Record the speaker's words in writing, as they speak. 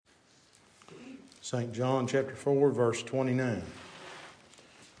St. John chapter 4, verse 29.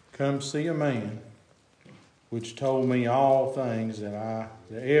 Come see a man which told me all things that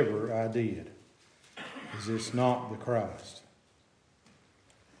ever I did. Is this not the Christ?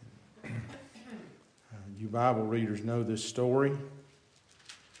 You Bible readers know this story,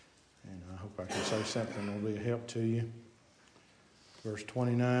 and I hope I can say something that will be a help to you. Verse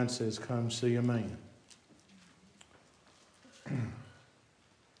 29 says, come see a man.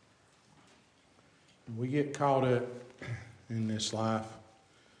 We get caught up in this life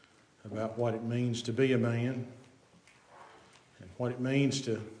about what it means to be a man and what it means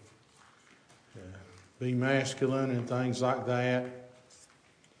to be masculine and things like that.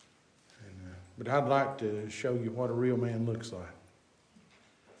 But I'd like to show you what a real man looks like.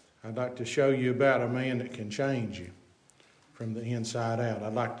 I'd like to show you about a man that can change you from the inside out.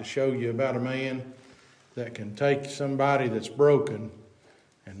 I'd like to show you about a man that can take somebody that's broken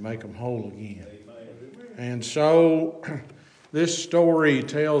and make them whole again. And so this story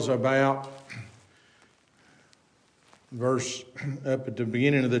tells about, verse up at the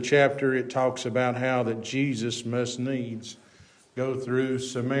beginning of the chapter, it talks about how that Jesus must needs go through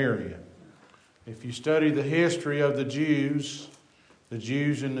Samaria. If you study the history of the Jews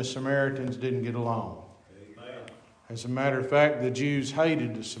and the Samaritans didn't get along. Amen. As a matter of fact, the Jews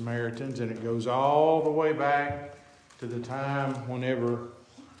hated the Samaritans, and it goes all the way back to the time whenever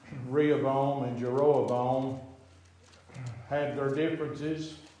Rehoboam and Jeroboam had their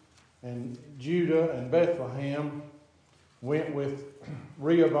differences, and Judah and Bethlehem went with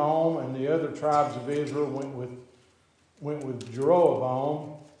Rehoboam, and the other tribes of Israel went with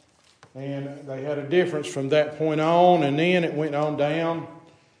Jeroboam, and they had a difference from that point on, and then it went on down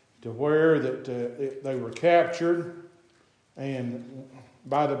to where that they were captured and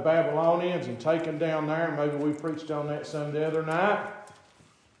by the Babylonians and taken down there. Maybe we preached on that some the other night.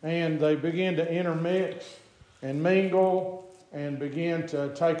 And they began to intermix and mingle and begin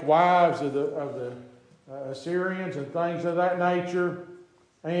to take wives of the Assyrians and things of that nature.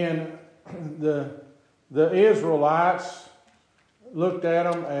 And the Israelites looked at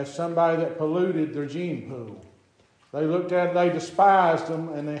them as somebody that polluted their gene pool. They looked at them, they despised them,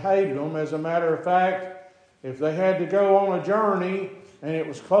 and they hated them. As a matter of fact, if they had to go on a journey and it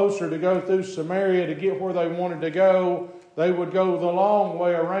was closer to go through Samaria to get where they wanted to go, they would go the long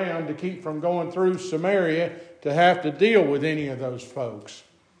way around to keep from going through Samaria to have to deal with any of those folks.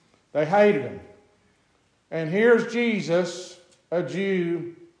 They hated them. And here's Jesus, a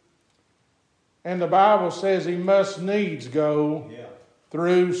Jew, and the Bible says he must needs go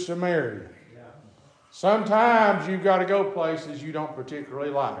through Samaria. Yeah. Sometimes you've got to go places you don't particularly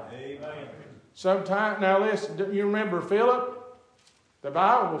like. Amen. Sometimes, now listen, do you remember Philip? The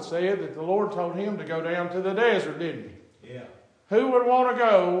Bible said that the Lord told him to go down to the desert, didn't he? Yeah. Who would want to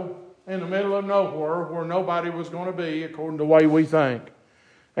go in the middle of nowhere where nobody was going to be, according to the way we think?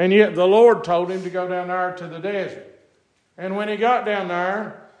 And yet the Lord told him to go down there to the desert. And when he got down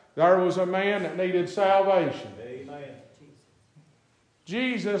there was a man that needed salvation. Amen.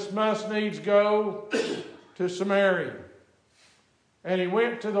 Jesus must needs go to Samaria. And he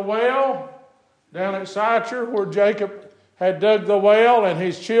went to the well down at Sychar where Jacob had dug the well and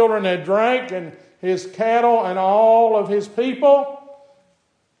his children had drank and his cattle and all of his people.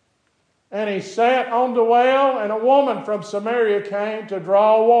 And he sat on the well, and a woman from Samaria came to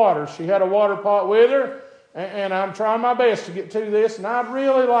draw water. She had a water pot with her, and I'm trying my best to get to this, and I'd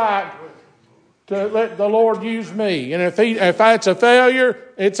really like to let the Lord use me. And if it's a failure,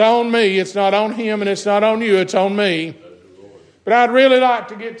 it's on me. It's not on him, and it's not on you. It's on me. But I'd really like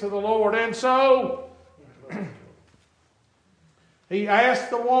to get to the Lord. And so he asked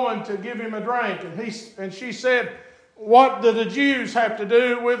the woman to give him a drink, and she said, what do the Jews have to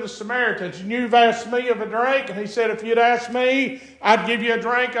do with the Samaritans? And you've asked me of a drink. And he said, if you'd asked me, I'd give you a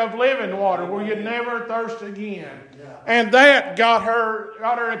drink of living water where you'd never thirst again. Yeah. And that got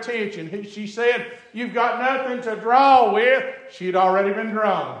her attention. She said, you've got nothing to draw with. She'd already been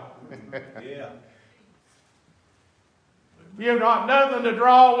drawn. Yeah. You've got nothing to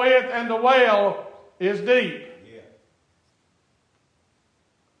draw with, and the well is deep. Yeah.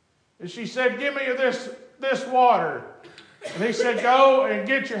 And she said, give me this water. And he said, go and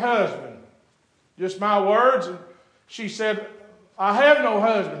get your husband. Just my words. And she said, I have no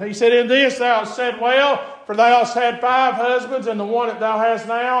husband. He said, in this thou hast said well, for thou hast had 5 husbands, and the one that thou hast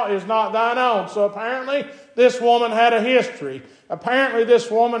now is not thine own. So apparently this woman had a history. Apparently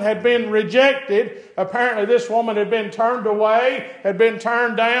this woman had been rejected. Apparently this woman had been turned away, had been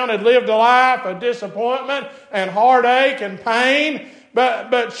turned down, had lived a life of disappointment and heartache and pain.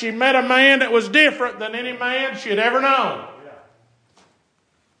 But she met a man that was different than any man she had ever known.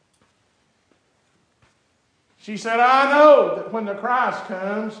 She said, I know that when the Christ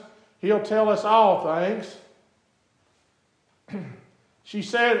comes, He'll tell us all things. She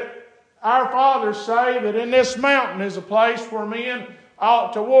said, our fathers say that in this mountain is a place where men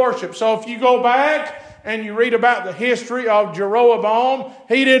ought to worship. So if you go back and you read about the history of Jeroboam,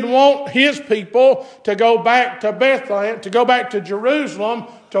 he didn't want his people to go back to Bethlehem, to go back to Jerusalem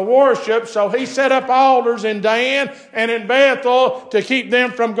to worship. So he set up altars in Dan and in Bethel to keep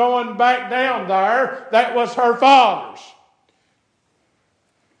them from going back down there. That was her father's.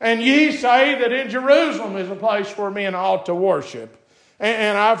 And ye say that in Jerusalem is a place where men ought to worship.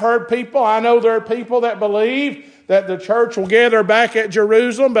 And I've heard people, I know there are people that believe that the church will gather back at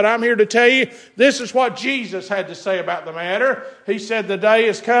Jerusalem, but I'm here to tell you, this is what Jesus had to say about the matter. He said, the day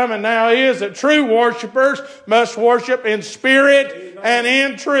is come and now is that true worshipers must worship in spirit and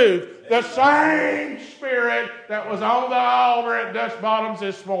in truth. The same Spirit that was on the altar at Dutch Bottoms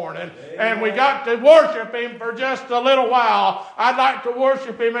this morning. And we got to worship Him for just a little while. I'd like to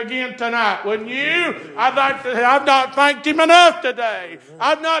worship Him again tonight, wouldn't you? I've not thanked Him enough today.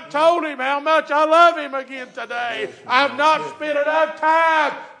 I've not told Him how much I love Him again today. I've not spent enough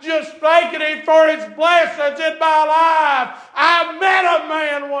time just thanking Him for His blessings in my life. I met a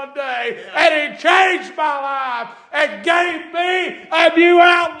man one day and he changed my life and gave me a new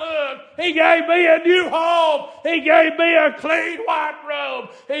outlook. He gave me a new home. He gave me a clean white robe.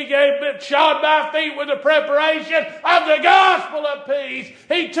 He shod my feet with the preparation of the gospel of peace.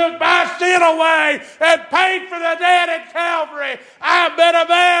 He took my sin away and paid for the debt at Calvary. I met a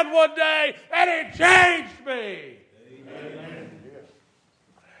man one day and it changed me. Amen.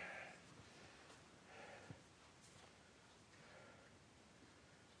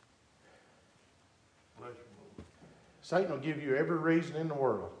 Satan will give you every reason in the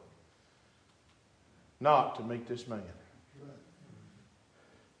world not to meet this man.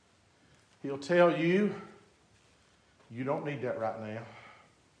 He'll tell you, you don't need that right now.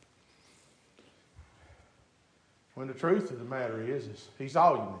 When the truth of the matter is he's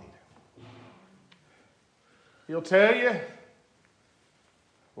all you need. He'll tell you,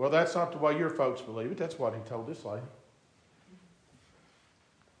 well, that's not the way your folks believe it. That's what he told this lady.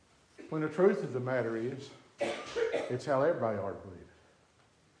 When the truth of the matter is, it's how everybody ought to believe it.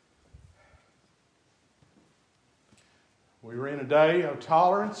 We were in a day of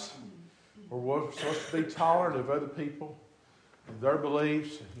tolerance, where we're supposed to be tolerant of other people and their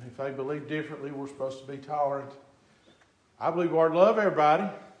beliefs. And if they believe differently, we're supposed to be tolerant. I believe we ought to love everybody.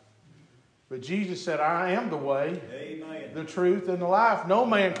 But Jesus said, I am the way, amen, the truth, and the life. No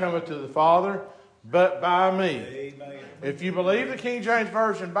man cometh to the Father but by me. Amen. If you believe the King James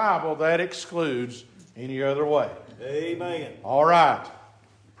Version Bible, that excludes any other way. Amen. All right.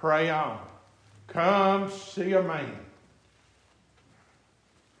 Pray on. Come see a man.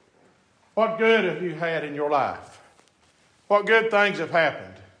 What good have you had in your life? What good things have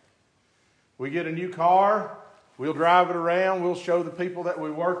happened? We get a new car. We'll drive it around. We'll show the people that we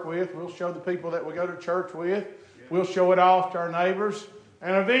work with. We'll show the people that we go to church with. We'll show it off to our neighbors.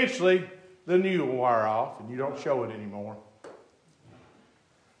 And eventually, the new will wear off and you don't show it anymore.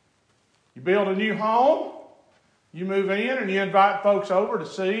 You build a new home. You move in and you invite folks over to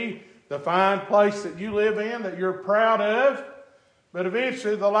see the fine place that you live in that you're proud of. But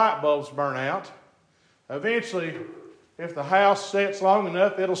eventually the light bulbs burn out. Eventually, if the house sits long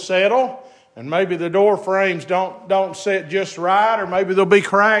enough, it'll settle. And maybe the door frames don't sit just right. Or maybe there'll be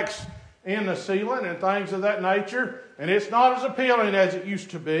cracks in the ceiling and things of that nature. And it's not as appealing as it used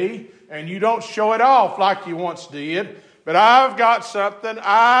to be. And you don't show it off like you once did. But I've got something.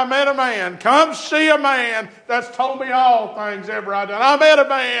 I met a man. Come see a man that's told me all things ever I've done. I met a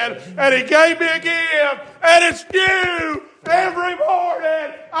man and he gave me a gift. And it's new every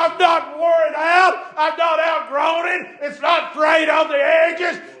morning. I'm not worn out. I'm not outgrown it. It's not frayed on the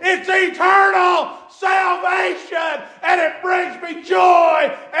edges. It's eternal salvation. And it brings me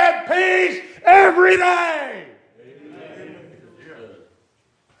joy and peace every day. Amen.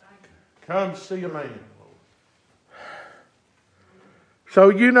 Come see a man. So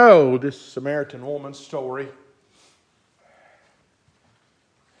you know this Samaritan woman's story.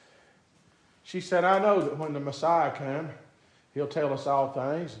 She said, I know that when the Messiah comes, He'll tell us all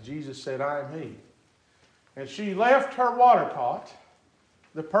things. Jesus said, I am He. And she left her water pot,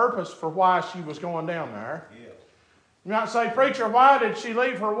 the purpose for why she was going down there. Yeah. You might say, preacher, why did she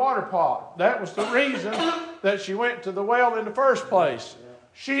leave her water pot? That was the reason that she went to the well in the first place. Yeah.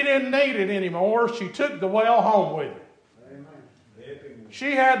 She didn't need it anymore. She took the well home with her.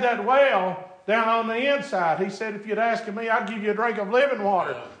 She had that well down on the inside. He said, if you'd asked me, I'd give you a drink of living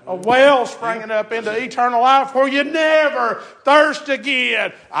water. A well springing up into eternal life where you never thirst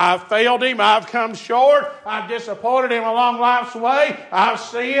again. I've failed him. I've come short. I've disappointed him along life's way. I've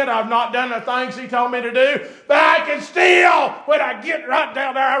sinned. I've not done the things he told me to do. But I can still, when I get right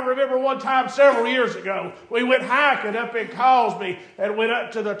down there, I remember one time several years ago, we went hiking up in Cosby and went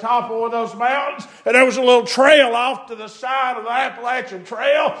up to the top of one of those mountains, and there was a little trail off to the side of the Appalachian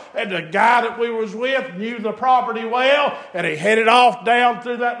Trail, and the guy that we was with knew the property well, and he headed off down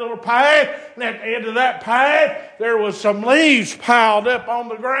through that little path, and at the end of that path, there was some leaves piled up on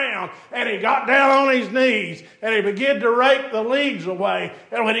the ground, and he got down on his knees, and he began to rake the leaves away,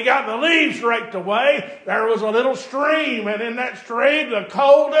 and when he got the leaves raked away, there was a little stream, and in that stream, the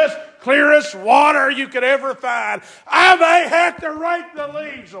coldest, clearest water you could ever find. I may have to rake the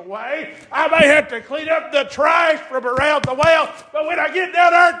leaves away. I may have to clean up the trash from around the well, but when I get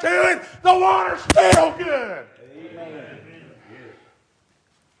down there to it, the water's still good. Amen.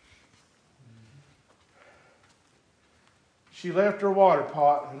 She left her water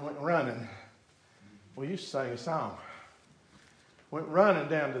pot and went running. We used to sing a song. Went running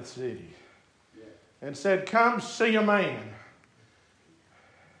down to the city and said, "Come see a man."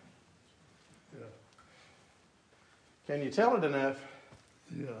 Can you tell it enough?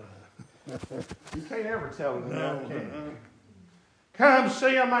 Yeah. You can't ever tell it enough, can you? Come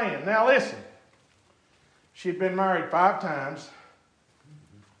see a man. Now listen. She'd been married 5 times.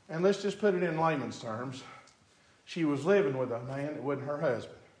 And let's just put it in layman's terms. She was living with a man that wasn't her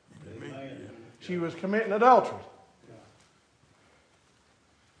husband. Amen. She was committing adultery.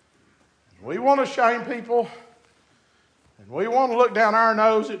 We want to shame people. And we want to look down our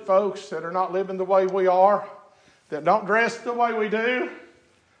nose at folks that are not living the way we are, that don't dress the way we do.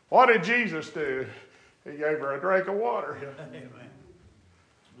 What did Jesus do? He gave her a drink of water. Amen.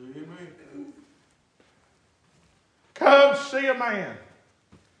 Amen. Come see a man.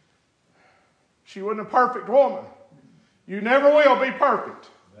 She wasn't a perfect woman. You never will be perfect.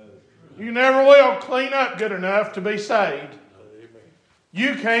 You never will clean up good enough to be saved.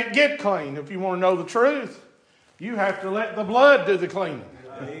 You can't get clean if you want to know the truth. You have to let the blood do the cleaning.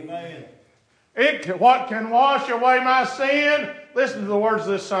 Amen. What can wash away my sin? Listen to the words of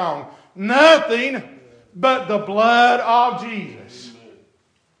this song. Nothing but the blood of Jesus.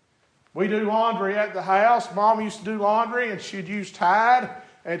 We do laundry at the house. Mom used to do laundry, and she'd use Tide,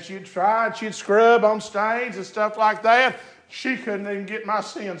 and she'd try, and she'd scrub on stains and stuff like that. She couldn't even get my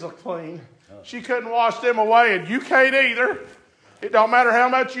sins clean. She couldn't wash them away, and you can't either. It don't matter how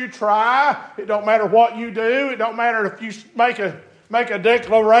much you try. It don't matter what you do. It don't matter if you make a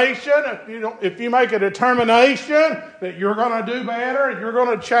declaration, if you make a determination that you're going to do better and you're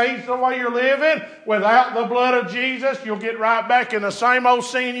going to change the way you're living. Without the blood of Jesus, you'll get right back in the same old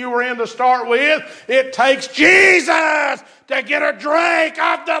sin you were in to start with. It takes Jesus to get a drink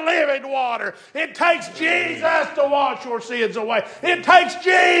of the living water. It takes Jesus to wash your sins away. It takes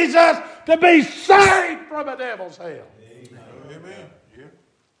Jesus to be saved from a devil's hell. Amen. Yeah.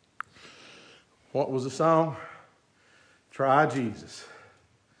 What was the song? Try Jesus.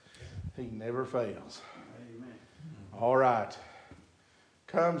 He never fails. Amen. All right.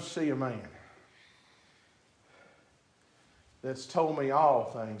 Come see a man that's told me all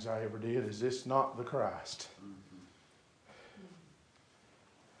things I ever did. Is this not the Christ?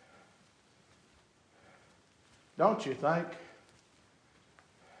 Don't you think?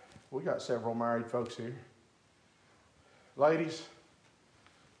 We got several married folks here. Ladies,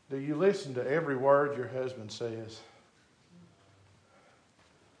 do you listen to every word your husband says?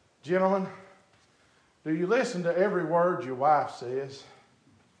 Gentlemen, do you listen to every word your wife says?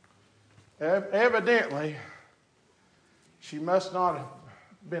 Evidently, she must not have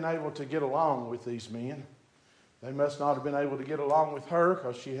been able to get along with these men. They must not have been able to get along with her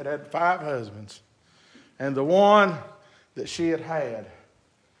because she had had 5 husbands. And the one that she had,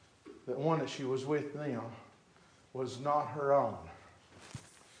 the one that she was with now, was not her own.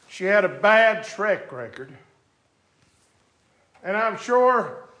 She had a bad track record. And I'm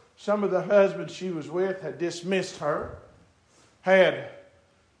sure some of the husbands she was with had dismissed her, had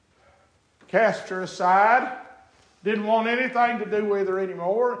cast her aside, didn't want anything to do with her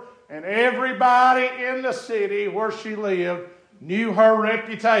anymore, and everybody in the city where she lived knew her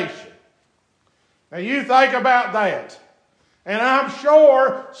reputation. Now you think about that. And I'm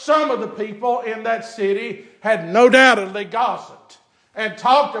sure some of the people in that city had no doubtedly gossiped and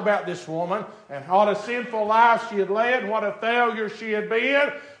talked about this woman and what a sinful life she had led and what a failure she had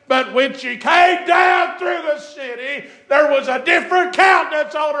been. But when she came down through the city, there was a different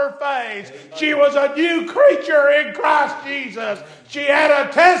countenance on her face. She was a new creature in Christ Jesus. She had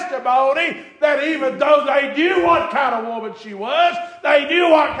a testimony that even though they knew what kind of woman she was, they knew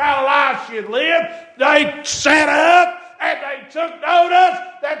what kind of life she had lived, they sat up and they took notice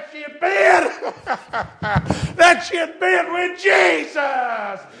that she had been with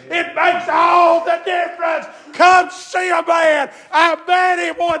Jesus. It makes all the difference. Come see a man. I met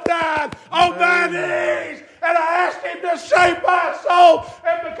him one night on my knees, and I asked him to save my soul.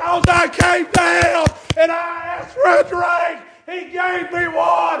 And because I came down and I asked for a drink, he gave me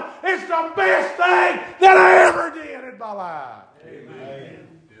one. It's the best thing that I ever did in my life. Amen.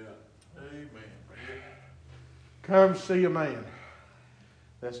 Come see a man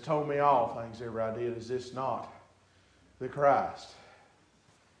that's told me all things ever I did. Is this not the Christ?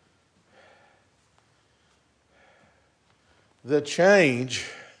 The change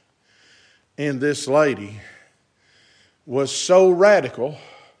in this lady was so radical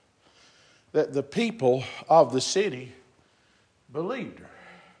that the people of the city believed her.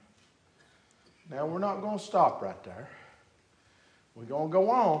 Now, we're not going to stop right there. We're going to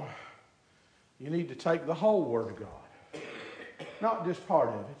go on. You need to take the whole Word of God, not just part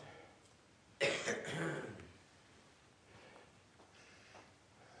of it.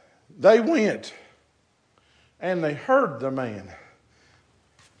 They went and they heard the man.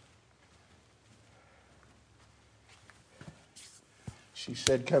 She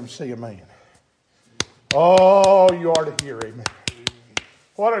said, come see a man. Oh, you ought to hear him.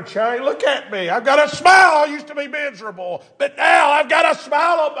 What a change. Look at me. I've got a smile. I used to be miserable, but now I've got a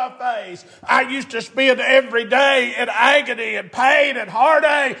smile on my face. I used to spend every day in agony and pain and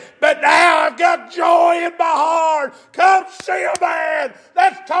heartache, but now I've got joy in my heart. Come see a man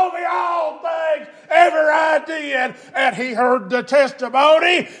that's told me all things ever I did. And he heard the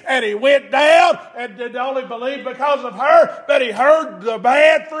testimony, and he went down and didn't only believe because of her, but he heard the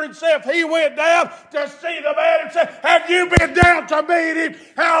man for himself. He went down to see the man and said, have you been down to meet him?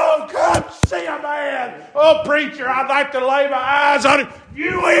 Oh, come see a man. Oh, preacher, I'd like to lay my eyes on him.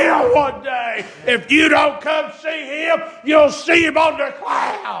 You will one day. If you don't come see him, you'll see him on the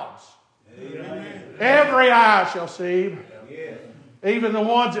clouds. Amen. Every eye shall see him. Yes. Even the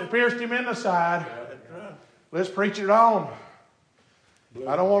ones that pierced him in the side. Right. Let's preach it on.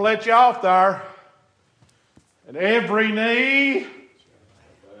 I don't want to let you off there. And every knee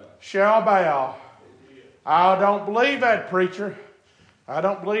shall bow. I don't believe that, preacher. I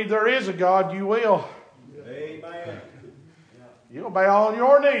don't believe there is a God. You will. Amen. You'll bow on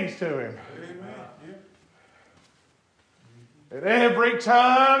your knees to him. Amen. And every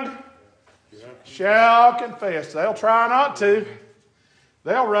tongue shall confess. They'll try not to.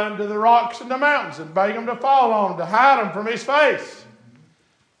 They'll run to the rocks and the mountains and beg him to fall on them, to hide them from his face.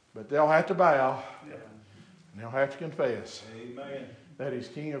 But they'll have to bow. And they'll have to confess that he's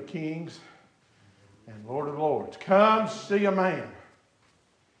King of kings and Lord of lords. Come see a man.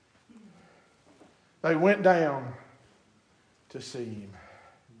 They went down to see him.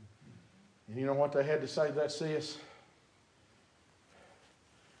 And you know what they had to say to that, sis?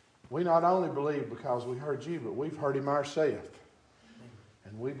 We not only believe because we heard you, but we've heard him ourselves.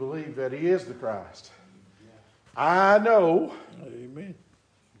 And we believe that he is the Christ. I know. Amen.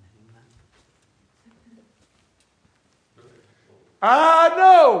 I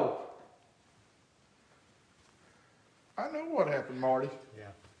know what happened, Marty. Yeah.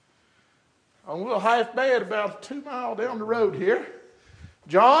 On a little half bed about 2 miles down the road here.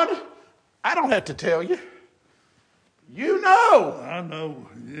 John, I don't have to tell you. You know. I know,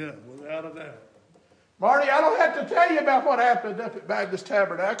 yeah, without a doubt. Marty, I don't have to tell you about what happened up at Baptist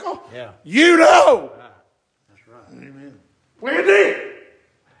Tabernacle. Yeah. You know. That's right. Amen. We did.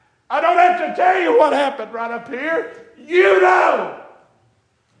 I don't have to tell you what happened right up here. You know.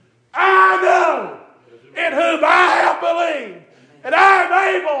 I know in whom I have believed. And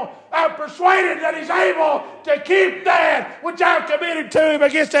I'm persuaded that he's able to keep that which I've committed to him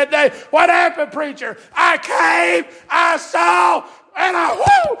against that day. What happened, preacher? I came, I saw, and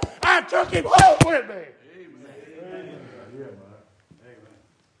I took him home with me. Amen.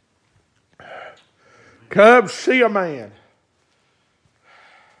 Come see a man.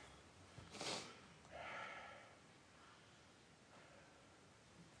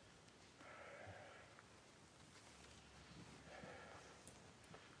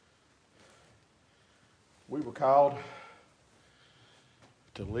 We were called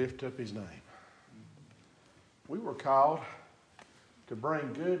to lift up his name. We were called to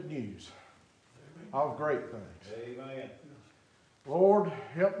bring good news of great things. Amen. Lord,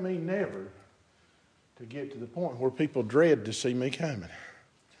 help me never to get to the point where people dread to see me coming.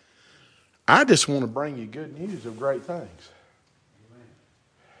 I just want to bring you good news of great things.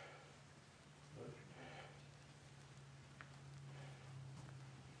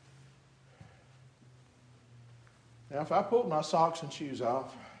 Now, if I pulled my socks and shoes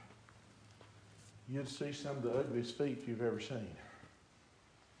off, you'd see some of the ugliest feet you've ever seen.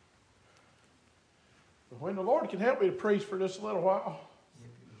 But when the Lord can help me to preach for just a little while,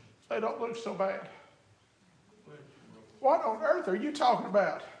 they don't look so bad. What on earth are you talking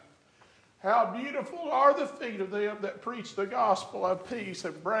about? How beautiful are the feet of them that preach the gospel of peace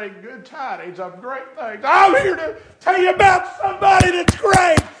and bring good tidings of great things. I'm here to tell you about somebody that's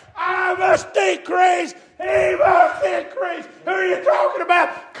great. I must decrease, he must increase. Who are you talking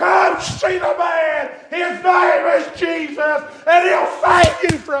about? Come see the man. His name is Jesus, and he'll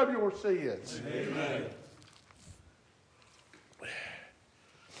save you from your sins. Amen.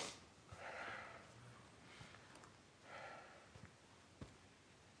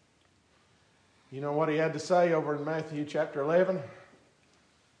 You know what he had to say over in Matthew chapter 11?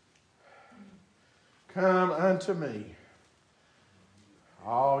 Come unto me,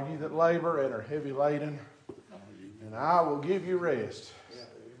 all ye that labor and are heavy laden, and I will give you rest.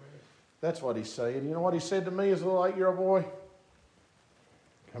 That's what he's saying. You know what he said to me as a little 8-year-old boy?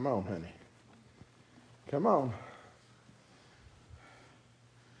 Come on, honey. Come on.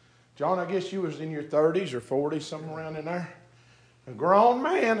 John, I guess you was in your 30s or 40s, somewhere around in there. A grown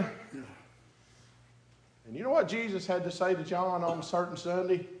man. And you know what Jesus had to say to John on a certain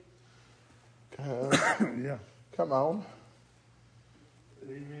Sunday? Come on.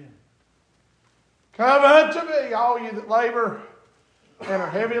 Amen. Come unto me, all you that labor and are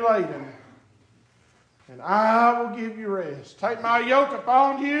heavy laden, and I will give you rest. Take my yoke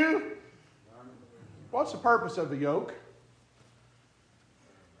upon you. What's the purpose of the yoke?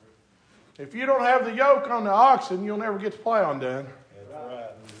 If you don't have the yoke on the oxen, you'll never get the plowing done.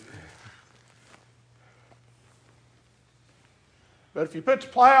 But if you put the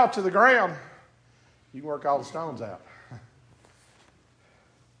plow to the ground, you can work all the stones out.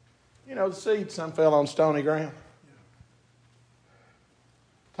 You know, the seed, some fell on stony ground.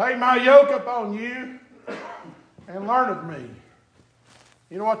 Take my yoke upon you and learn of me.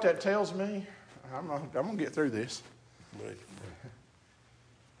 You know what that tells me? I'm going to get through this.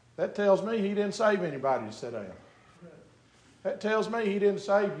 That tells me he didn't save anybody to sit down. That tells me he didn't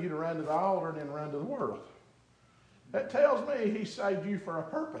save you to run to the altar and then run to the world. That tells me he saved you for a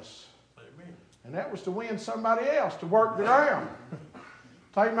purpose. Amen. And that was to win somebody else, to work the ground.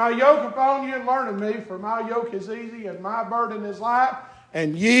 Take my yoke upon you and learn of me, for my yoke is easy and my burden is light,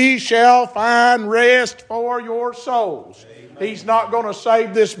 and ye shall find rest for your souls. Amen. He's not going to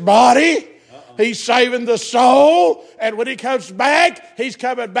save this body. He's saving the soul. And when he comes back, he's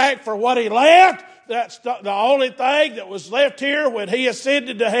coming back for what he left. That's the only thing that was left here when he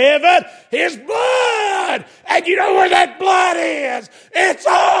ascended to heaven. His blood. And you know where that blood is? It's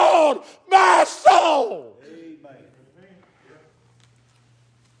on my soul. Amen.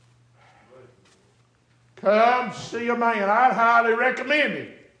 Come see a man. I'd highly recommend him.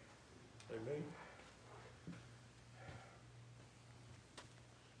 Amen.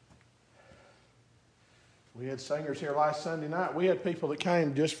 We had singers here last Sunday night. We had people that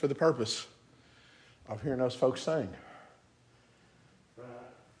came just for the purpose of hearing those folks sing. Right.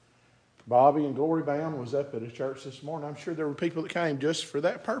 Bobby and Glory Band was up at a church this morning. I'm sure there were people that came just for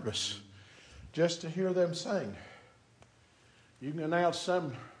that purpose, just to hear them sing. You can announce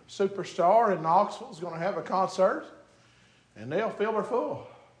some superstar in Knoxville is going to have a concert, and they'll fill her full.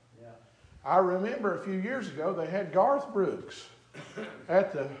 Yeah. I remember a few years ago they had Garth Brooks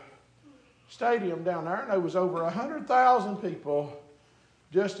at the stadium down there, and there was over 100,000 people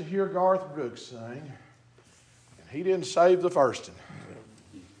just to hear Garth Brooks sing. And he didn't save the first one.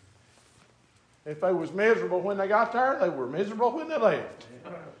 If they was miserable when they got there, they were miserable when they left.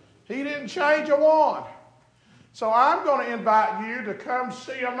 He didn't change a one. So I'm going to invite you to come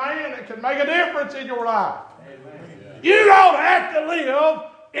see a man that can make a difference in your life. Amen. You don't have to live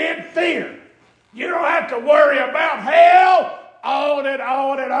in fear. You don't have to worry about hell on and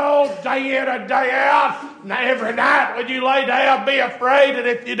on and on, day in and day out. And every night when you lay down, be afraid that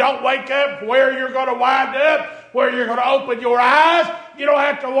if you don't wake up, where you're going to wind up, where you're going to open your eyes. You don't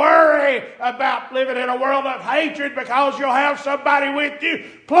have to worry about living in a world of hatred because you'll have somebody with you.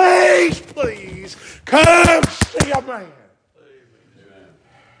 Please, please, come see a man.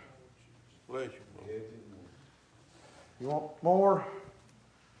 Amen. You want more?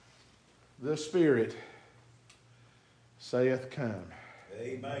 The Spirit saith, come.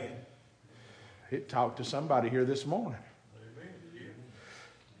 Amen. It talked to somebody here this morning.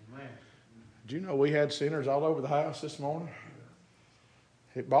 Amen. Did you know we had sinners all over the house this morning?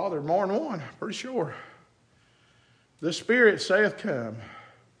 It bothered more than one, pretty sure. The Spirit saith, come.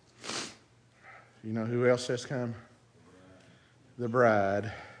 You know who else says come? The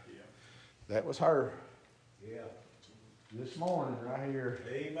bride. That was her. Yeah. This morning, right here.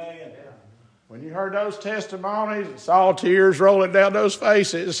 Amen. When you heard those testimonies and saw tears rolling down those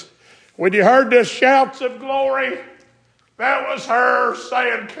faces, when you heard the shouts of glory, that was her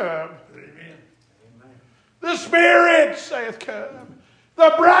saying, come. Amen. The Spirit saith, come.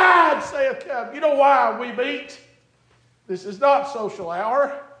 The bride saith, come. You know why we meet? This is not social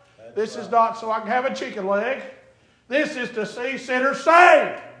hour. This is not so I can have a chicken leg. This is to see sinners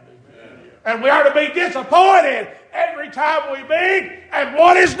saved. Amen. And we are to be disappointed every time we meet and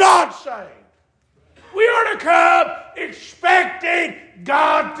one is not saved. We are to come expecting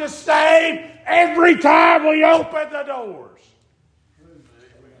God to save every time we open the doors.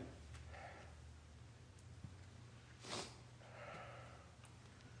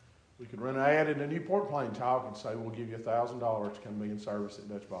 We could run an ad in the Newport Plain Talk and say, we'll give you $1,000 to come be in service at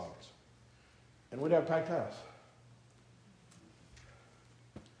Dutch Bottles. And we'd have to pay tithes.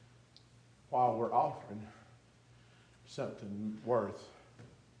 While we're offering something worth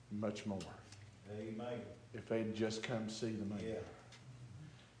much more. Amen. If they'd just come see the man. Yeah.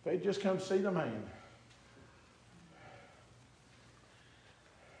 If they'd just come see the man.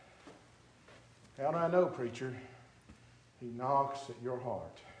 How do I know, preacher? He knocks at your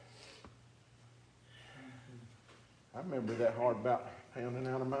heart. I remember that heart about pounding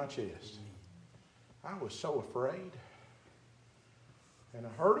out of my chest. I was so afraid. And I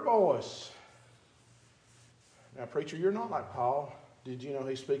heard a voice. Now, preacher, you're not like Paul. Did you know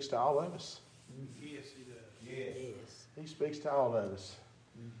he speaks to all of us? Yes, he does. Yes. He speaks to all of us.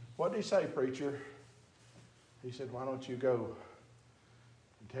 What did he say, preacher? He said, why don't you go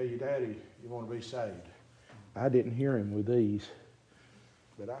and tell your daddy you want to be saved? I didn't hear him with these.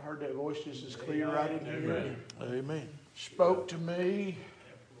 But I heard that voice just as clear. I didn't hear him. Amen. Spoke to me.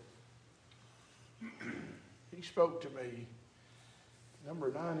 He spoke to me.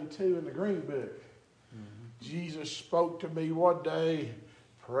 Number 92 in the Green Book. Mm-hmm. Jesus spoke to me one day.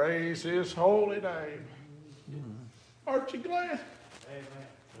 Praise His holy name. Mm-hmm. Aren't you glad?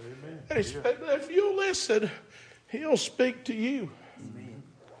 Amen. And if you'll listen, He'll speak to you. Amen.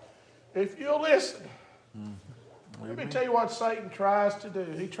 If you'll listen. Mm-hmm. Let me tell you what Satan tries to do.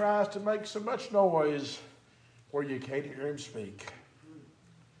 He tries to make so much noise where you can't hear him speak.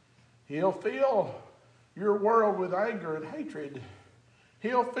 He'll fill your world with anger and hatred.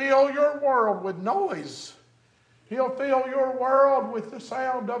 He'll fill your world with noise. He'll fill your world with the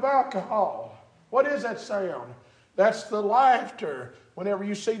sound of alcohol. What is that sound? That's the laughter. Whenever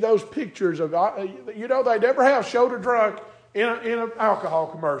you see those pictures of, you know, they never have shoulder drunk in an alcohol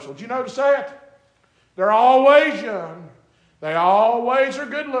commercial. Did you notice that? They're always young. They always are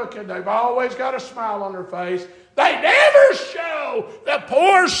good looking. They've always got a smile on their face. They never show the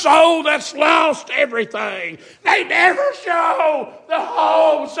poor soul that's lost everything. They never show the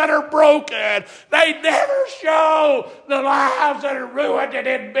homes that are broken. They never show the lives that are ruined and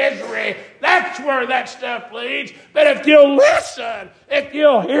in misery. That's where that stuff leads. But if you'll listen, if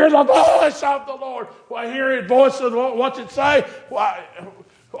you'll hear the voice of the Lord, hear His voice, what's it say?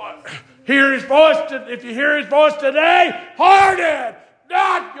 Hear His voice. If you hear His voice today, harden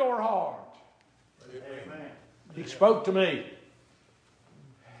not your heart. Amen. He spoke to me.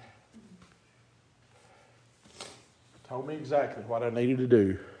 Told me exactly what I needed to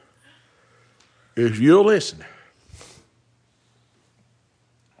do. If you'll listen.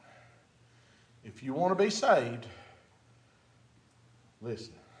 If you want to be saved,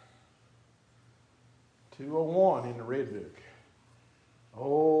 listen. 201 in the Red Book.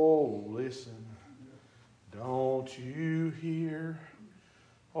 Oh, listen. Don't you hear?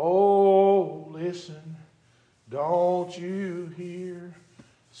 Oh, listen. Don't you hear?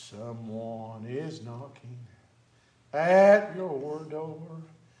 Someone is knocking at your door.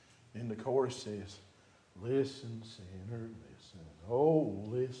 And the chorus says, listen, sinner, listen. Oh,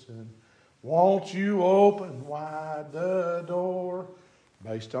 listen. Won't you open wide the door?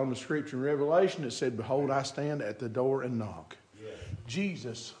 Based on the scripture in Revelation, it said, behold, I stand at the door and knock. Yeah.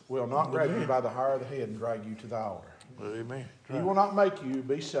 Jesus will not grab you by the hair of the head and drag you to the altar. Amen. He will not make you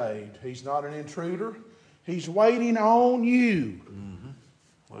be saved. He's not an intruder. He's waiting on you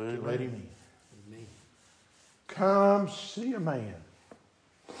to let Him in. Amen. Come see a man.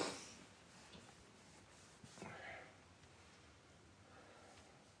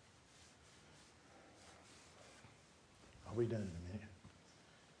 I'll be done in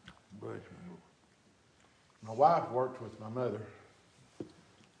a minute. My wife worked with my mother,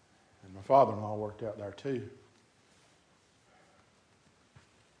 and my father-in-law worked out there too.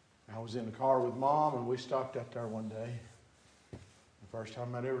 I was in the car with Mom, and we stopped out there one day. The first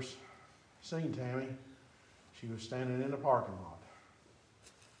time I'd ever seen Tammy, she was standing in the parking lot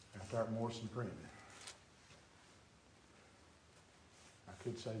out there at Morrison Print. I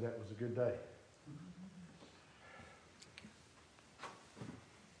could say that was a good day.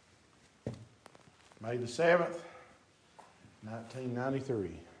 May the 7th,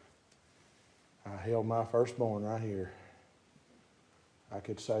 1993. I held my firstborn right here. I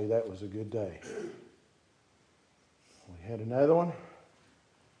could say that was a good day. We had another one,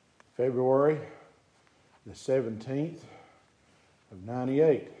 February the 17th of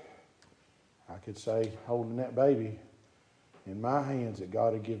 98. I could say holding that baby in my hands that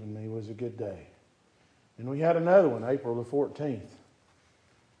God had given me was a good day. And we had another one, April the 14th,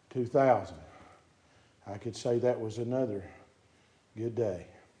 2000. I could say that was another good day.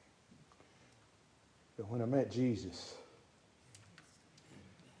 But when I met Jesus,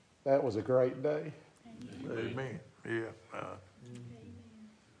 that was a great day. Amen. Yeah.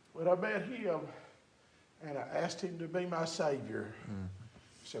 When I met him and I asked him to be my Savior,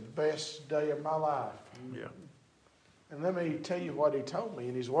 it's the best day of my life. Yeah. And let me tell you what he told me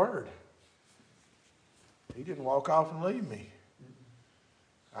in his word. He didn't walk off and leave me.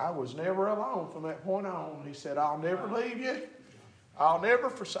 I was never alone from that point on. He said, I'll never leave you. I'll never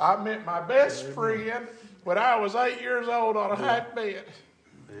forsake. I met my best friend when I was 8 years old on a hotbed.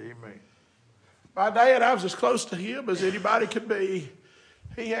 Amen. My dad, I was as close to him as anybody could be.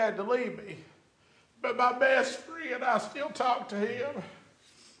 He had to leave me. But my best friend, I still talk to him.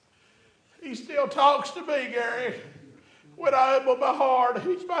 He still talks to me, Gary. When I open my heart,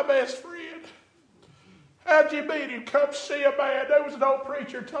 he's my best friend. How'd you meet him? Come see a man. There was an old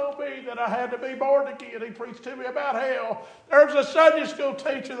preacher told me that I had to be born again. He preached to me about hell. There was a Sunday school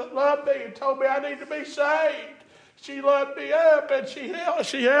teacher that loved me and told me I need to be saved. She loved me up and she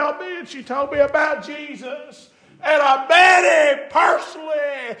held me and she told me about Jesus. And I met him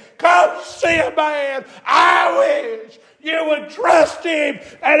personally. Come see a man. I wish you would trust him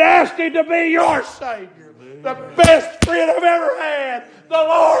and ask him to be your Savior. The best friend I've ever had, the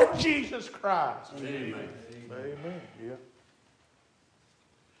Lord Jesus Christ. Amen. Amen. Yeah.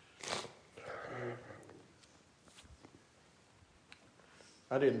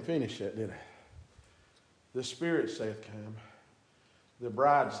 I didn't finish that, did I? The Spirit saith, come. The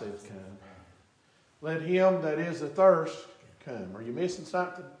bride saith, come. Let him that is athirst come. Are you missing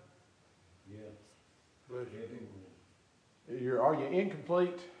something? Yeah. Are you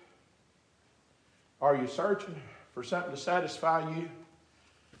incomplete? Are you searching for something to satisfy you?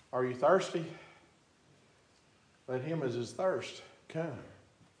 Are you thirsty? Let him as his thirst come.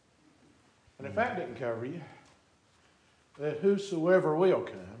 And if that didn't cover you, let whosoever will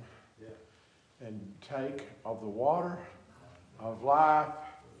come and take of the water of life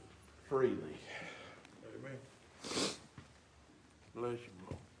freely. Amen. Bless you,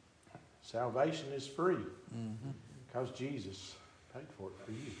 Lord. Salvation is free because Jesus paid for it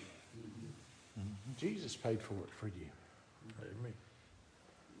for you. Jesus paid for it for you. Amen.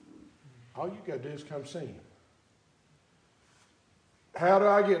 All you got to do is come see him. How do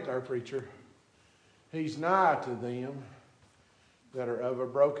I get there, preacher? He's nigh to them that are of a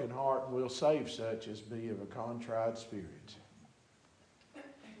broken heart and will save such as be of a contrite spirit.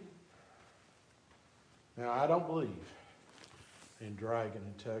 Now, I don't believe in dragging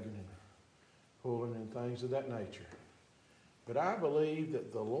and tugging and pulling and things of that nature. But I believe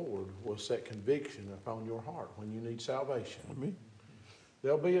that the Lord will set conviction upon your heart when you need salvation. Amen.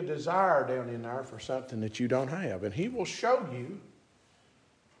 There'll be a desire down in there for something that you don't have. And he will show you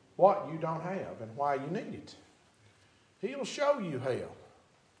what you don't have and why you need it. He'll show you hell.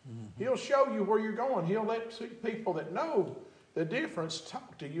 He'll show you where you're going. He'll let people that know the difference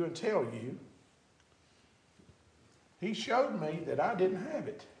talk to you and tell you. He showed me that I didn't have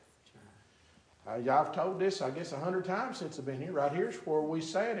it. I've told this, I guess, 100 times since I've been here. Right here's where we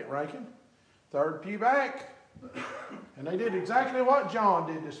sat at Rankin. Third pew back. And they did exactly what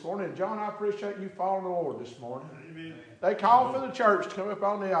John did this morning. And John, I appreciate you following the Lord this morning. Amen. They called for the church to come up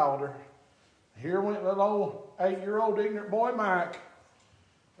on the altar. Here went little old 8-year-old ignorant boy Mike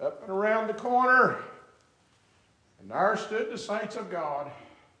up and around the corner. And there stood the saints of God.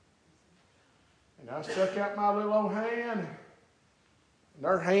 And I stuck out my little old hand. And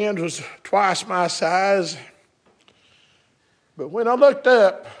their hand was twice my size. But when I looked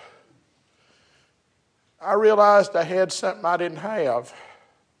up, I realized I had something I didn't have.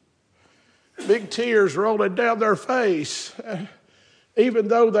 Big tears rolling down their face, even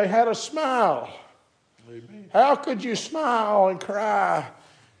though they had a smile. Amen. How could you smile and cry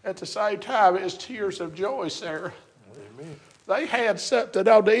at the same time? It's tears of joy, Sarah. Amen. They had something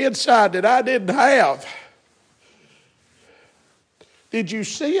on the inside that I didn't have. Did you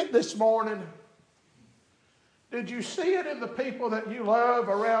see it this morning? Did you see it in the people that you love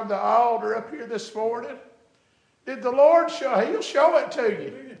around the altar up here this morning? Did the Lord show? He'll show it to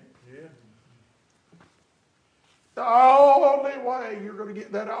you. Yeah. The only way you're going to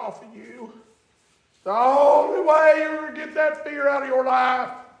get that off of you, the only way you're going to get that fear out of your life,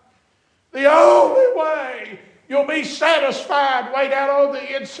 the only way you'll be satisfied way down on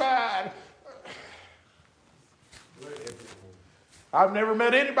the inside. I've never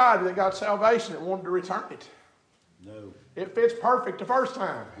met anybody that got salvation that wanted to return it. No. It fits perfect the first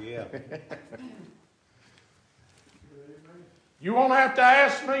time. Yeah. You won't have to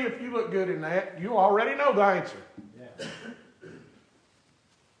ask me if you look good in that. You already know the answer. Yeah.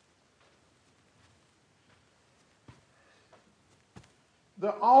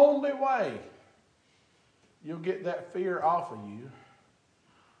 The only way you'll get that fear off of you,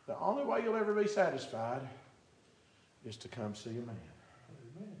 the only way you'll ever be satisfied is to come see a man.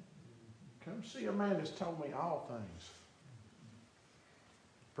 Come see a man that's told me all things.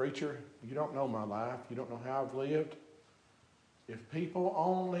 Preacher, you don't know my life. You don't know how I've lived. If people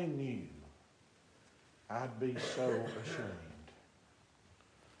only knew, I'd be so ashamed.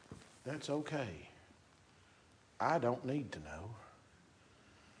 That's okay. I don't need to know.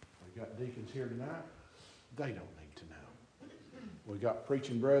 We got deacons here tonight. They don't need to know. We got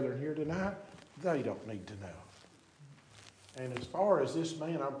preaching brethren here tonight. They don't need to know. And as far as this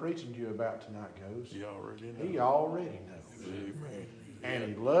man I'm preaching to you about tonight goes, He already knows. he already knows. Amen. And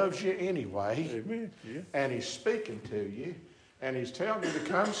he loves you anyway. Amen. Yeah. And he's speaking to you. And he's telling you to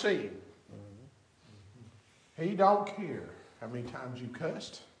come see him. He don't care how many times you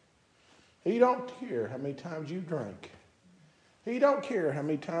cussed. He don't care how many times you drank. He don't care how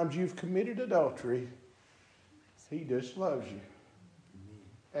many times you've committed adultery. He just loves you.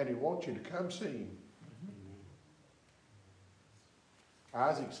 And he wants you to come see him.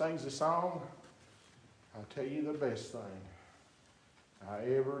 Isaac sings the song, I'll tell you the best thing I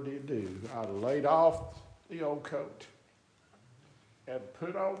ever did do. I laid off the old coat and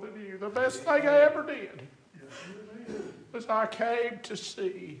put on the new. The best thing I ever did was I came to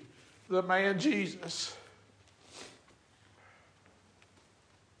see the man Jesus.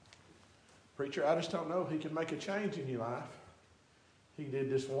 Preacher, I just don't know if he can make a change in your life. He did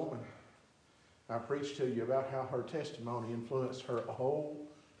this woman. I preached to you about how her testimony influenced her whole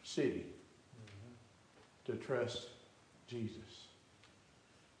city to trust Jesus.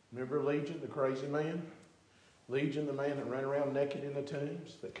 Remember Legion, the crazy man? Legion, the man that ran around naked in the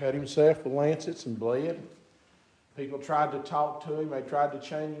tombs, that cut himself with lancets and bled. People tried to talk to him. They tried to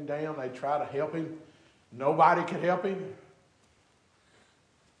chain him down. They tried to help him. Nobody could help him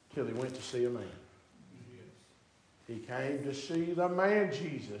till he went to see a man. He came to see the man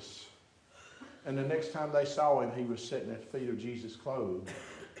Jesus. And the next time they saw him, he was sitting at the feet of Jesus, clothed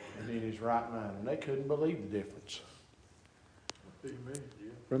and in his right mind. And they couldn't believe the difference. Amen. Yeah.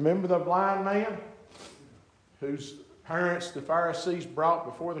 Remember the blind man whose parents the Pharisees brought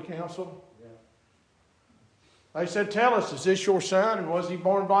before the council? They said, tell us, is this your son? And was he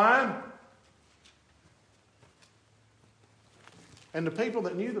born blind? And the people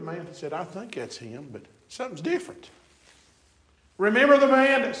that knew the man said, I think that's him, but something's different. Remember the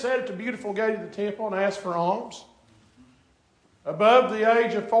man that sat at the beautiful gate of the temple and asked for alms? Above the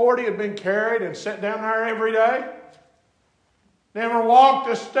age of 40, had been carried and sat down there every day. Never walked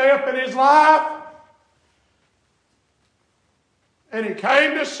a step in his life. And he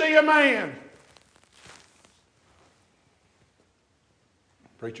came to see a man.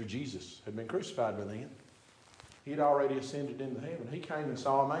 Preacher Jesus had been crucified by then. He'd already ascended into heaven. He came and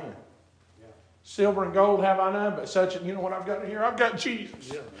saw a man. Silver and gold have I none, but such, and you know what I've got here? I've got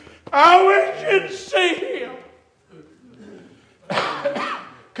Jesus. Yeah. I wish you'd see him.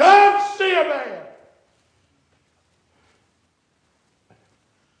 Come see a man.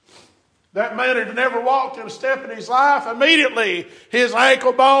 That man had never walked in a step in his life. Immediately, his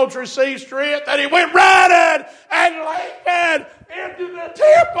ankle bones received strength, and he went running and leaping into the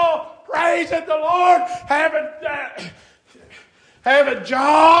temple, praising the Lord, having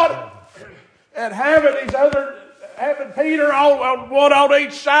John and having Peter on one on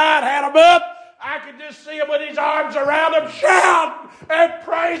each side, had him up. I could just see him with his arms around him, shouting and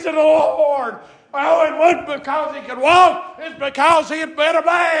praising the Lord. Oh, it wasn't because he could walk. It's because he had been a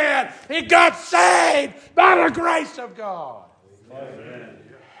man. He got saved by the grace of God. Amen.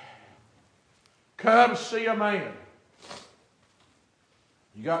 Come see a man.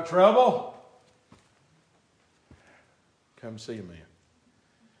 You got trouble? Come see a man.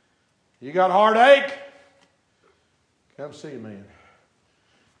 You got heartache? Come see a man.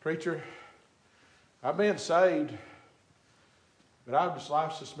 Preacher, I've been saved, but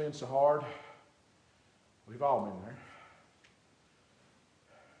life's just been so hard. We've all been there.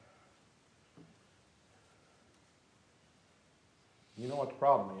 You know what the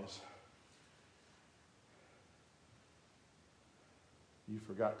problem is? You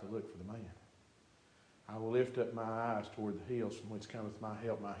forgot to look for the man. I will lift up my eyes toward the hills from whence cometh my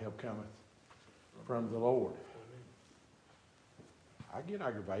help. My help cometh from the Lord. I get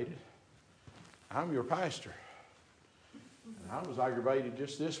aggravated. I'm your pastor. And I was aggravated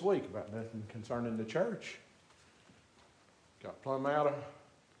just this week about nothing concerning the church. Got plumb been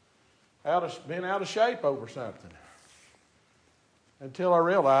out of shape over something. Until I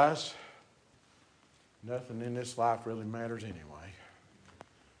realized nothing in this life really matters anyway.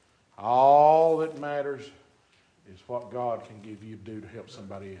 All that matters is what God can give you to do to help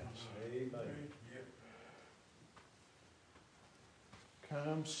somebody else. Amen.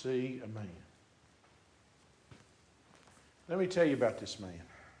 Come see a man. Let me tell you about this man.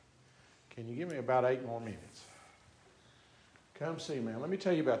 Can you give me about 8 more minutes? Come see a man. Let me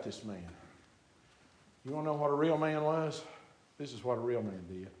tell you about this man. You want to know what a real man was? This is what a real man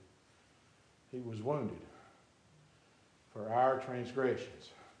did. He was wounded for our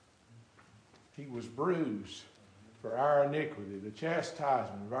transgressions. He was bruised for our iniquity. The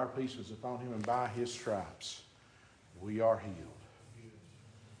chastisement of our peace was upon him, and by his stripes we are healed.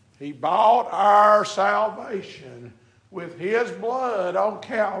 He bought our salvation with his blood on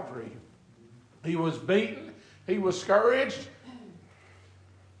Calvary. He was beaten. He was scourged.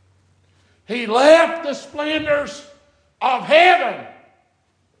 He left the splendors of heaven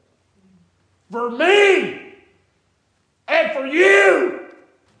for me and for you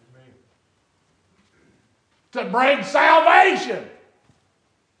to bring salvation.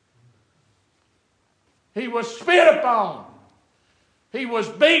 He was spit upon. He was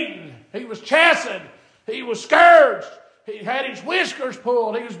beaten. He was chastened. He was scourged. He had his whiskers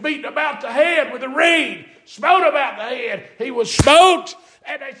pulled. He was beaten about the head with a reed. Smote about the head. He was smote.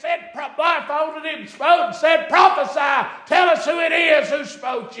 And they said, blindfolded him, smote, and said, prophesy. Tell us who it is who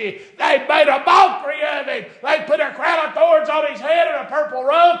smote you. They made a mockery of him. They put a crown of thorns on his head and a purple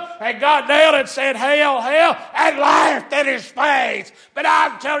robe, and got down and said, hail, hail, and laughed in his face. But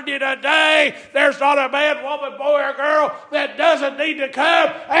I'm telling you today, there's not a man, woman, boy, or girl that doesn't need to come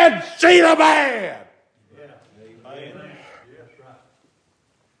and see the man. Yeah. Amen. Yes, right.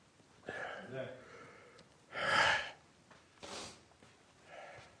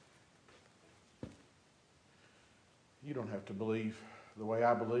 You don't have to believe the way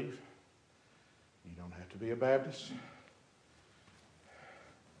I believe. You don't have to be a Baptist.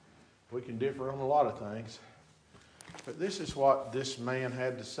 We can differ on a lot of things. But this is what this man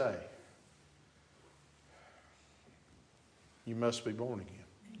had to say. You must be born again.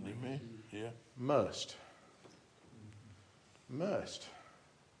 Amen. Yeah. Must. Must.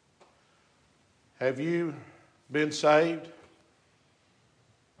 Have you been saved?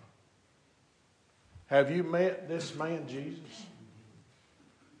 Have you met this man, Jesus?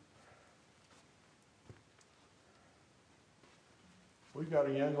 We've got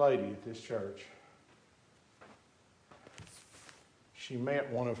a young lady at this church. She met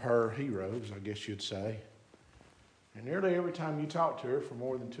one of her heroes, I guess you'd say. And nearly every time you talk to her for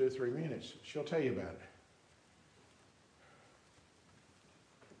more than 2 or 3 minutes, she'll tell you about it.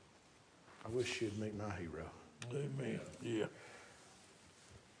 I wish she'd meet my hero. Amen. Yeah.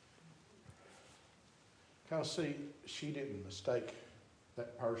 Because, see, she didn't mistake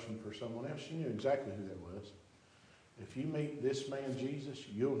that person for someone else. She knew exactly who that was. If you meet this man, Jesus,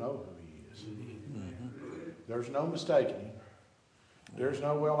 you'll know who he is. Mm-hmm. There's no mistaking him. There's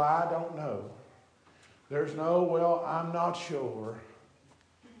no, well, I don't know. There's no, well, I'm not sure.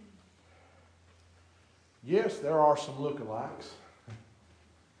 Yes, there are some lookalikes.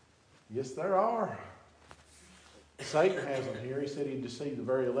 Yes, there are. Satan has them here. He said he'd deceive the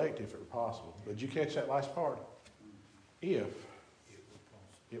very elect if it were possible. But did you catch that last part? If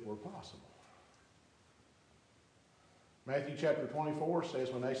it were possible. Matthew chapter 24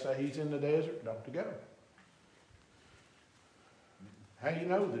 says when they say he's in the desert, don't to go. How do you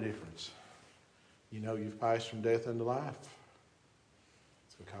know the difference? You know you've passed from death unto life.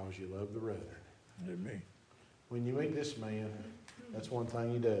 It's because you love the brethren. Amen. When you meet this man, that's one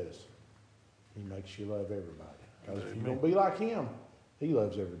thing he does. He makes you love everybody. Because if you don't be like him, he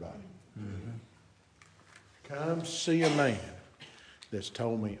loves everybody. Mm-hmm. Come see a man that's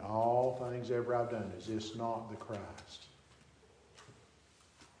told me all things ever I've done. Is this not the Christ?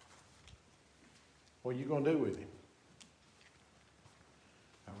 What are you going to do with him?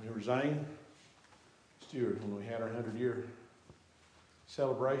 I remember Zane was Stewart, when we had our 100-year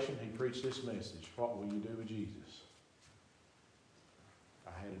celebration, he preached this message: what will you do with Jesus?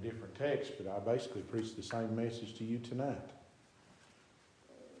 I had a different text, but I basically preached the same message to you tonight.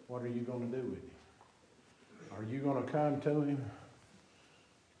 What are you going to do with him? Are you going to come to him?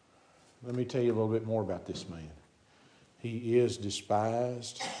 Let me tell you a little bit more about this man. He is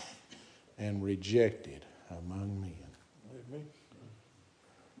despised and rejected among men. Amen.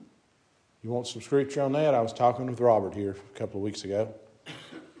 You want some scripture on that? I was talking with Robert here a couple of weeks ago.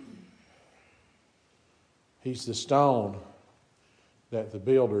 He's the stone that the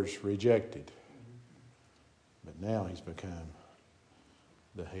builders rejected. But now he's become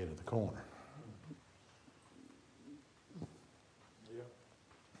the head of the corner. Yeah.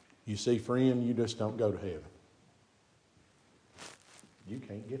 You see, friend, you just don't go to heaven. You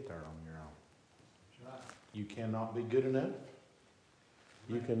can't get there on your own. You cannot be good enough.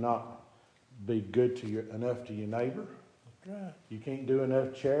 You cannot be good enough to your neighbor. That's right. You can't do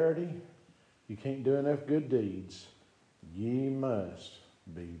enough charity. You can't do enough good deeds. Ye must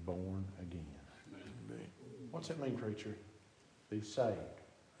be born again. Amen. What's that mean, preacher? Be saved.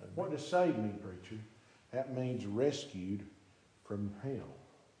 What does saved mean, preacher? That means rescued from hell.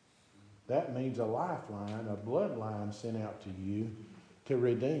 That means a lifeline, a bloodline sent out to you to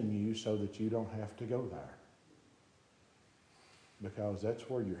redeem you so that you don't have to go there. Because that's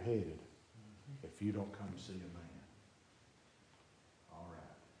where you're headed if you don't come see a man. All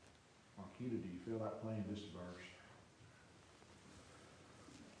right. Marquita, do you feel like playing this verse?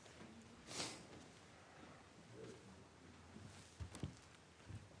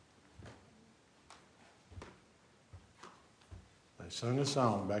 They sung a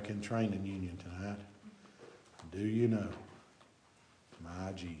song back in training union tonight. Do you know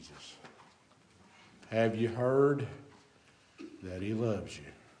my Jesus? Have you heard that he loves you?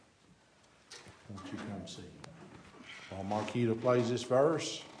 Won't you come see him? While Marquita plays this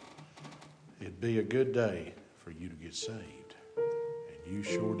verse, it'd be a good day for you to get saved. And you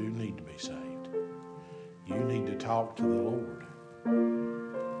sure do need to be saved. You need to talk to the Lord.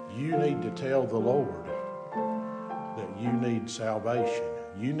 You need to tell the Lord that you need salvation.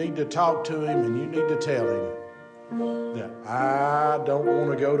 You need to talk to him and you need to tell him that I don't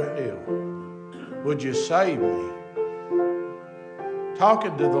want to go to hell. Would you save me?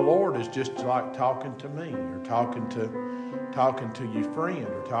 Talking to the Lord is just like talking to me, or talking to your friend,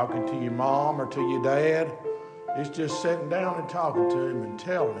 or talking to your mom or to your dad. It's just sitting down and talking to him and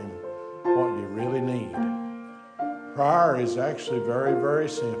telling him what you really need. Prayer is actually very, very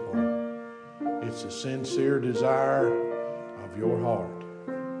simple. It's a sincere desire of your heart.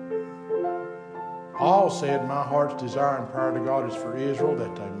 Paul said, my heart's desire and prayer to God is for Israel,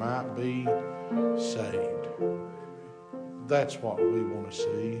 that they might be saved. That's what we want to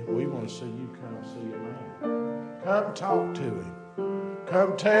see. We want to see you come see a man. Come talk to him.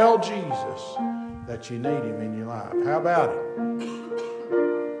 Come tell Jesus that you need him in your life. How about it?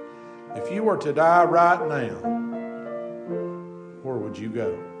 If you were to die right now, where would you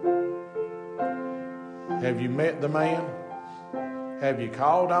go? Have you met the man? Have you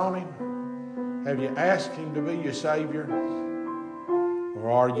called on him? Have you asked him to be your Savior? Or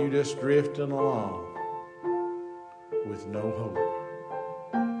are you just drifting along with no hope?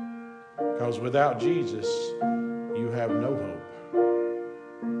 Because without Jesus, you have no hope.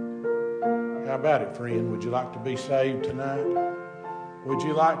 How about it, friend? Would you like to be saved tonight? Would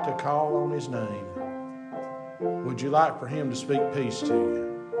you like to call on his name? Would you like for him to speak peace to you?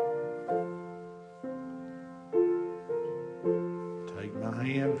 Take my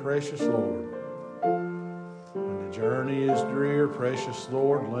hand, precious Lord. When the journey is drear, precious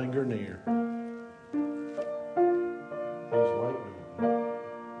Lord, linger near. He's waiting on you.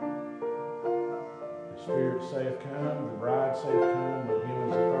 The Spirit saith, come. The bride saith, come. Let him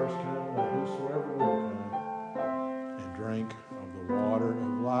as the first come. Let whosoever will come and drink of the water of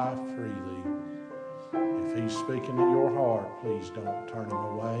life freely. If he's speaking to your heart, please don't turn him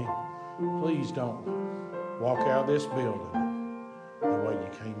away. Please don't walk out of this building the way you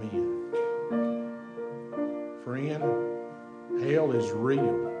came in. Friend, hell is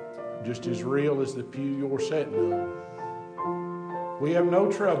real, just as real as the pew you're sitting on. We have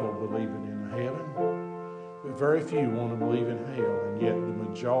no trouble believing in heaven, but very few want to believe in hell, and yet the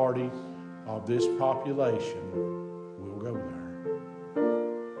majority of this population will go there.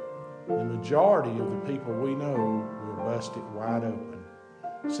 The majority of the people we know will bust it wide open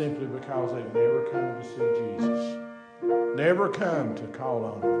simply because they've never come to see Jesus, never come to call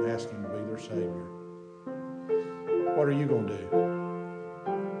on him and ask him to be their Savior. What are you going to do?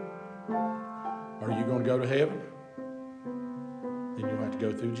 Are you going to go to heaven? Then you'll have to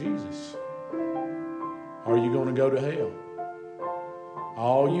go through Jesus. Or are you going to go to hell?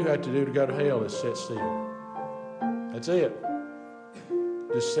 All you have to do to go to hell is sit still. That's it.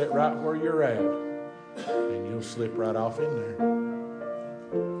 Just sit right where you're at, and you'll slip right off in there.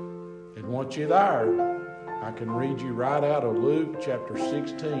 And once you're there, I can read you right out of Luke chapter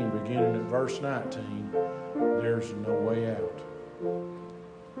 16, beginning at verse 19. There's no way out.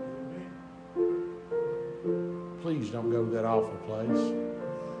 Please don't go to that awful place.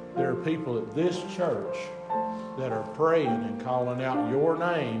 There are people at this church that are praying and calling out your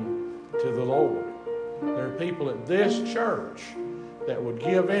name to the Lord. There are people at this church that would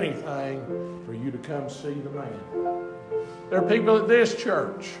give anything for you to come see the man. There are people at this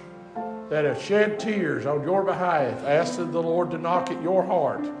church that have shed tears on your behalf, asking the Lord to knock at your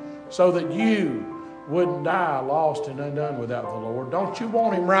heart so that you wouldn't die lost and undone without the Lord. Don't you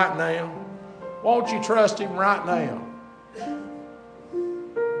want Him right now? Won't you trust Him right now?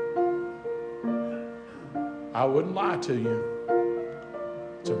 I wouldn't lie to you.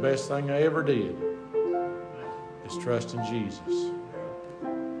 It's the best thing I ever did, is trust in Jesus.